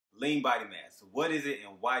lean body mass. What is it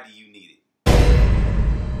and why do you need it?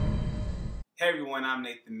 Hey everyone, I'm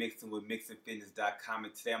Nathen Mixon with MixonFitness.com,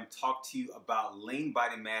 and today I'm talking to you about lean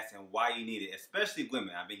body mass and why you need it, especially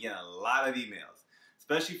women. I've been getting a lot of emails,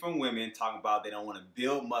 especially from women talking about they don't want to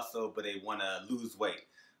build muscle, but they want to lose weight.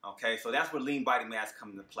 Okay, so that's where lean body mass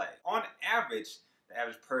comes into play. On average, the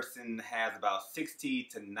average person has about 60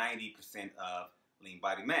 to 90% of lean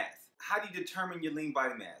body mass. How do you determine your lean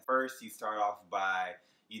body mass? First, you start off by,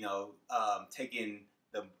 taking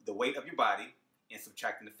the weight of your body and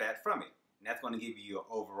subtracting the fat from it. And that's going to give you your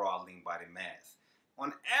overall lean body mass.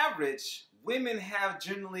 On average, women have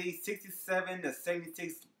generally 67 to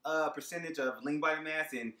 76 percentage of lean body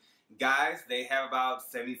mass, and guys, they have about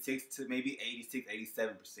 76 to maybe 86,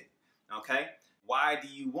 87%. Okay? Why do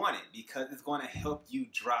you want it? Because it's going to help you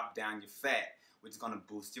drop down your fat, which is going to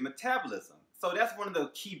boost your metabolism. So that's one of the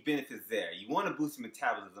key benefits there. You want to boost your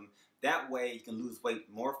metabolism. That way you can lose weight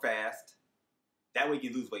more fast. That way you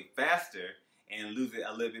can lose weight faster and lose it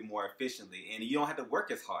a little bit more efficiently. And you don't have to work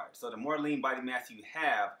as hard. So the more lean body mass you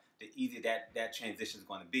have, the easier that transition is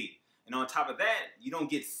going to be. And on top of that, you don't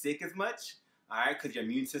get sick as much, all right, because your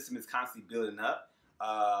immune system is constantly building up.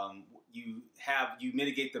 You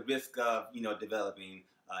mitigate the risk of developing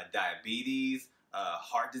diabetes,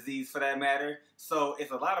 heart disease for that matter. So it's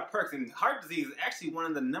a lot of perks. And heart disease is actually one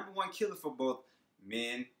of the #1 killers for both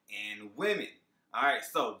men and women. All right,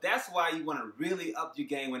 so that's why you want to really up your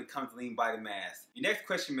game when it comes to lean body mass. Your next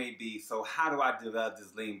question may be, so how do I develop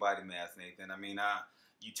this lean body mass, Nathan? I mean,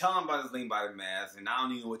 you tell them about this lean body mass, and I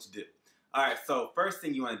don't even know what to do. All right, so first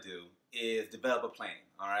thing you want to do is develop a plan.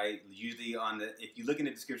 All right, usually if you look in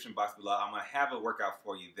the description box below, I'm going to have a workout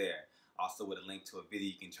for you there, also with a link to a video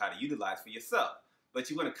you can try to utilize for yourself. But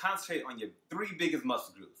you want to concentrate on your 3 biggest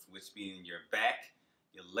muscle groups, which being your back,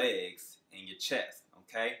 your legs, and your chest.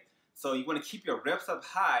 Okay. So you want to keep your reps up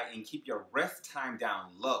high and keep your rest time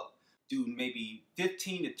down low. Do maybe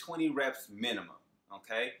 15 to 20 reps minimum,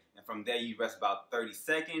 okay? And from there you rest about 30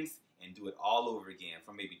 seconds and do it all over again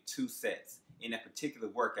for maybe 2 sets in that particular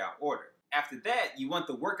workout order. After that, you want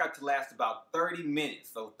the workout to last about 30 minutes.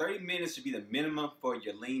 So 30 minutes should be the minimum for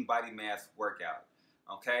your lean body mass workout,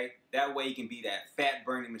 okay? That way you can be that fat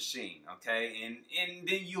burning machine, okay? And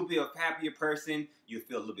then you'll be a happier person, you'll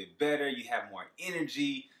feel a little bit better, you have more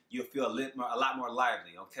energy, you'll feel a lot more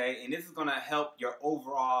lively, okay? And this is gonna help your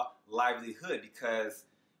overall livelihood because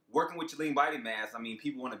working with your lean body mass, I mean,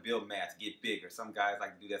 people wanna build mass, get bigger. Some guys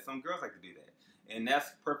like to do that, some girls like to do that. And that's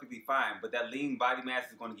perfectly fine, but that lean body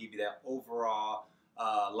mass is gonna give you that overall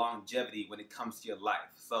longevity when it comes to your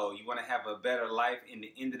life. So you wanna have a better life in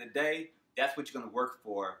the end of the day, that's what you're gonna work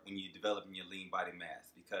for when you're developing your lean body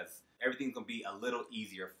mass because everything's gonna be a little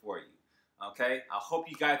easier for you, okay? I hope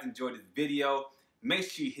you guys enjoyed this video. Make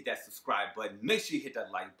sure you hit that subscribe button. Make sure you hit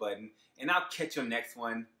that like button. And I'll catch you on the next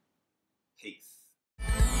one. Peace.